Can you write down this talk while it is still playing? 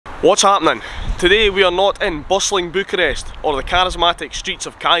What's happening? Today we are not in bustling Bucharest or the charismatic streets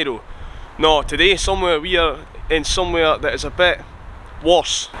of Cairo. No, today we are in somewhere that is a bit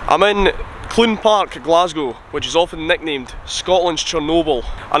worse. I'm in Clune Park, Glasgow, which is often nicknamed Scotland's Chernobyl,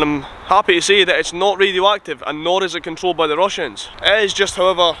 and I'm happy to say that it's not radioactive and nor is it controlled by the Russians. It is just,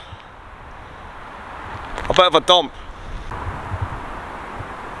 however, a bit of a dump.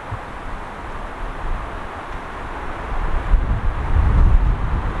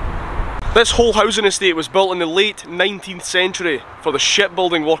 This whole housing estate was built in the late 19th century for the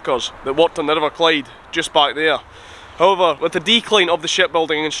shipbuilding workers that worked on the River Clyde just back there. However, with the decline of the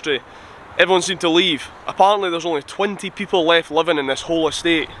shipbuilding industry, everyone seemed to leave. Apparently there's only 20 people left living in this whole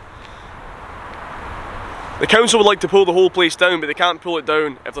estate. The council would like to pull the whole place down, but they can't pull it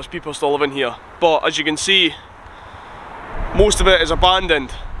down if there's people still living here. But as you can see, most of it is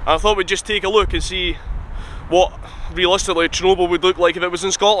abandoned. And I thought we'd just take a look and see what realistically Chernobyl would look like if it was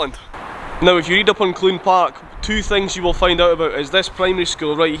in Scotland. Now, if you read up on Clune Park, two things you will find out about is this primary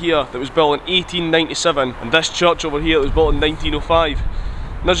school right here that was built in 1897 and this church over here that was built in 1905.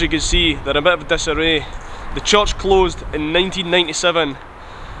 And as you can see, they're in a bit of disarray. The church closed in 1997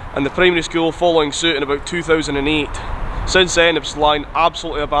 and the primary school following suit in about 2008. Since then it's lying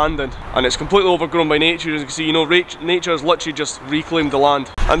absolutely abandoned and it's completely overgrown by nature. As you can see, you know, nature has literally just reclaimed the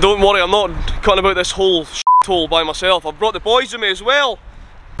land. And don't worry, I'm not cutting about this whole shithole by myself. I've brought the boys with me as well.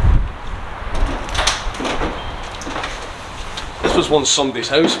 This was once somebody's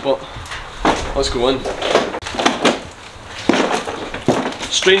house, but let's go in.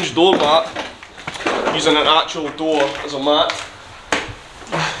 Strange door mat, using an actual door as a mat.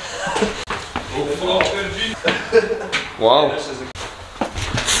 Wow.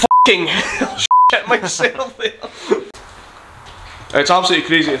 Fucking shit myself there. It's absolutely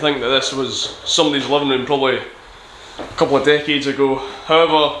crazy to think that this was somebody's living room probably a couple of decades ago.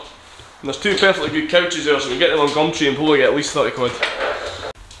 However, there's two perfectly good couches there, so we can get them on Gumtree and probably get at least 30 quid.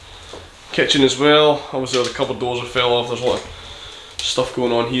 Kitchen as well. Obviously the cupboard doors have fell off, there's a lot of stuff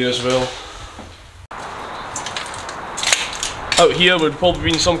going on here as well. Out here would probably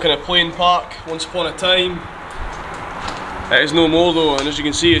been some kind of playing park once upon a time. It is no more though, and as you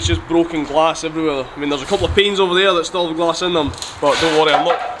can see it's just broken glass everywhere. I mean, there's a couple of panes over there that still have glass in them, but don't worry, I'm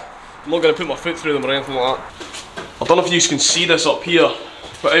not going to put my foot through them or anything like that. I don't know if you can see this up here,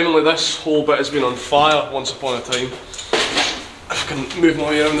 but evidently this whole bit has been on fire once upon a time. If I can move my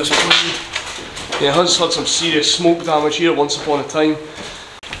way around this point. Yeah, it has had some serious smoke damage here once upon a time.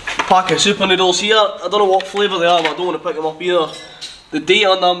 Pack of super noodles here. I don't know what flavour they are, but I don't want to pick them up either. The date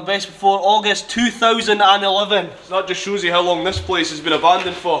on them, best before August 2011. So that just shows you how long this place has been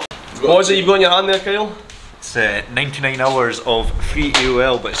abandoned for. What is it you've got in your hand there, Kyle? It's 99 hours of free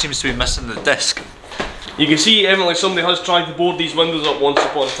AOL, but it seems to be missing the disc. You can see evidently somebody has tried to board these windows up once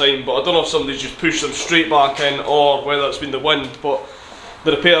upon a time, but I don't know if somebody's just pushed them straight back in or whether it's been the wind, but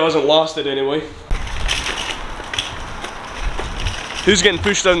the repair hasn't lasted anyway. Who's getting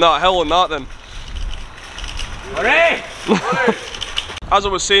pushed down that hill on that then? Hooray! As I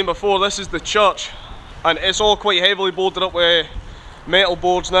was saying before, this is the church and it's all quite heavily boarded up with metal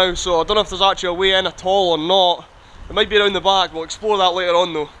boards now, so I don't know if there's actually a way in at all or not. It might be around the back, we'll explore that later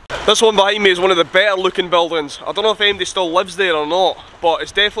on though. This one behind me is one of the better looking buildings. I don't know if anybody still lives there or not, but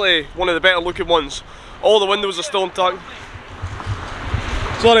it's definitely one of the better looking ones. All the windows are still intact.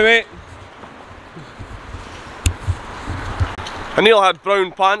 Sorry mate. I nearly had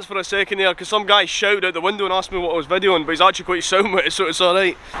brown pants for a second there because some guy shouted out the window and asked me what I was videoing, but he's actually quite sound with it, so it's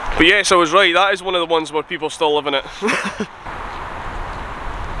alright. But yes, I was right, that is one of the ones where people still live in it.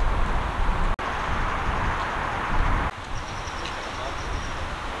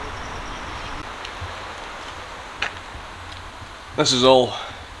 This is all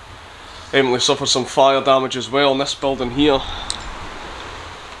evidently suffered some fire damage as well in this building here.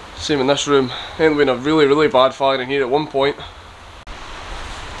 Same in this room. Evidently been a really bad fire in here at one point.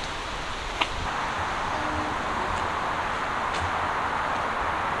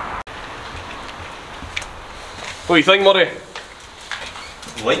 What do you think, Murray?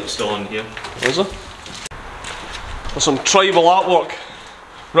 The light's still on here. Is there? There's some tribal artwork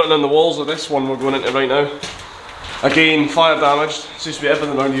written on the walls of this one we're going into right now. Again, fire damaged. Seems to be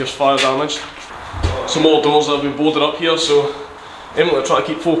everything around here is fire damaged. Some more doors that have been boarded up here, so Emily try to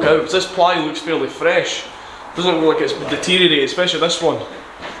keep folk out. Because this ply looks fairly fresh. Doesn't look like it's deteriorated, especially this one.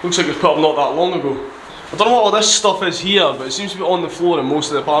 Looks like it was put up not that long ago. I don't know what all this stuff is here, but it seems to be on the floor in most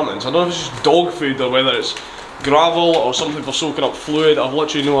of the apartments. I don't know if it's just dog food or whether it's gravel or something for soaking up fluid. I've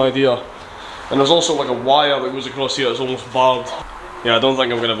literally no idea. And there's also like a wire that goes across here that's almost barbed. Yeah, I don't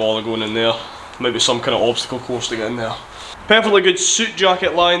think I'm going to bother going in there. Maybe some kind of obstacle course to get in there. Perfectly good suit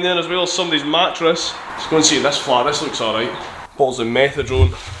jacket lying there as well as somebody's mattress. Let's go and see this flat, this looks alright. Bottles of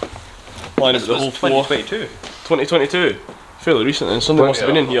methadone lying about the whole floor. 2022. 2022? Fairly recent then, somebody must have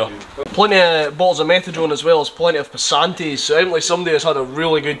been in here. Plenty of bottles of methadone as well as plenty of Passantes, so evidently somebody has had a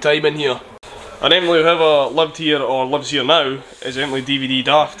really good time in here. And evidently whoever lived here or lives here now is evidently DVD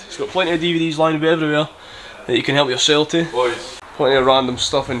daft. It's got plenty of DVDs lying about everywhere that you can help yourself to. Boys. Plenty of random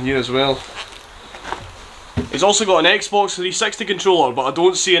stuff in here as well. He's also got an Xbox 360 controller, but I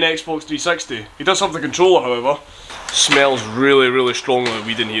don't see an Xbox 360. He does have the controller however. Smells really, really strongly of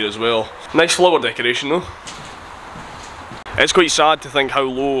weed in here as well. Nice flower decoration though. It's quite sad to think how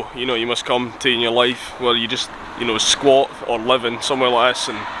low, you know, you must come to in your life where you just, you know, squat or live in somewhere like this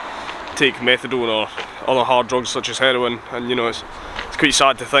and take methadone or other hard drugs such as heroin, and you know, it's quite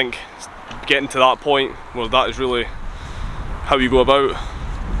sad to think getting to that point where that is really how you go about.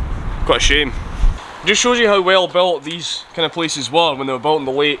 Quite a shame. It just shows you how well built these kind of places were when they were built in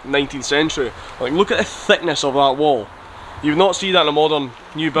the late 19th century. Like, look at the thickness of that wall. You would not see that in a modern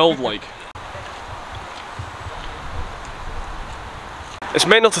new build like. It's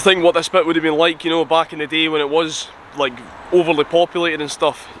mental to think what this bit would have been like, you know, back in the day when it was like overly populated and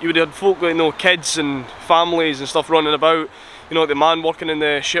stuff. You would have had folk, you know, kids and families and stuff running about, you know, like the man working in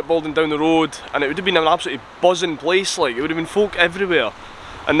the shipbuilding down the road, and it would have been an absolutely buzzing place. Like, it would have been folk everywhere,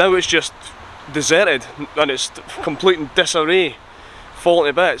 and now it's just deserted and it's complete in disarray, falling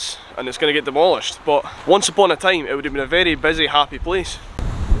to bits, and it's going to get demolished. But once upon a time it would have been a very busy, happy place.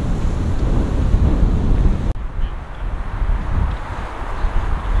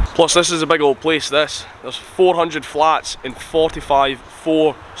 Plus this is a big old place, this. There's 400 flats in 45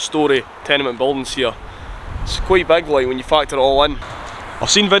 4-storey tenement buildings here. It's quite big, like, when you factor it all in. I've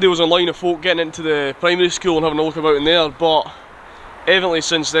seen videos online of folk getting into the primary school and having a look about in there, but evidently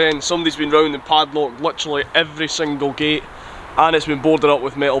since then somebody's been round and padlocked literally every single gate, and it's been boarded up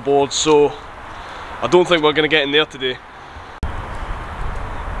with metal boards, so I don't think we're going to get in there today.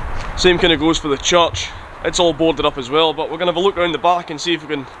 Same kind of goes for the church. It's all boarded up as well, but we're going to have a look around the back and see if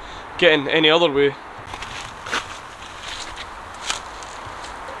we can get in any other way.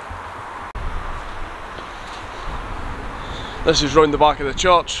 This is round the back of the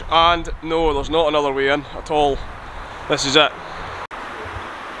church, and no, there's not another way in at all. This is it.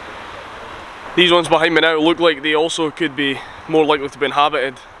 These ones behind me now look like they also could be more likely to be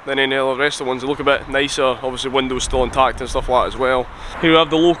inhabited than any of the rest of the ones. They look a bit nicer, obviously windows still intact and stuff like that as well. Here we have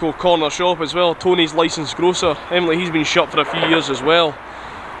the local corner shop as well, Tony's licensed grocer. Emily, he's been shut for a few years as well.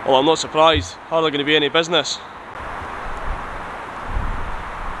 Well, I'm not surprised, hardly going to be any business.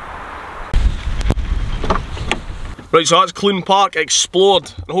 Right, so that's Clune Park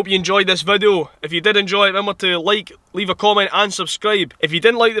explored. I hope you enjoyed this video. If you did enjoy it, remember to like, leave a comment and subscribe. If you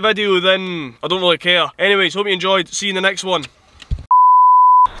didn't like the video, then I don't really care. Anyways, hope you enjoyed. See you in the next one.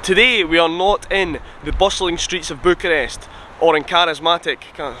 Today we are not in the bustling streets of Bucharest or in charismatic.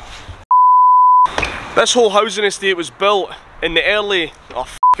 This whole housing estate was built in the early... Oh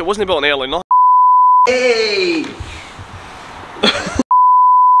f***, it wasn't built in early, no. Hey!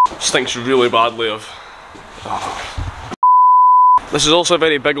 Stinks really badly of... Oh. This is also a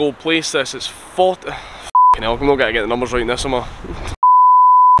very big old place, this. It's 40... F***ing hell, I'm not going to get the numbers right in this, am I?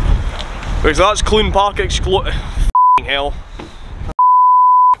 Right, so that's Clune Park F***ing hell.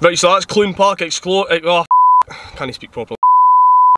 Right, so that's Clune Park Oh, can't even speak properly.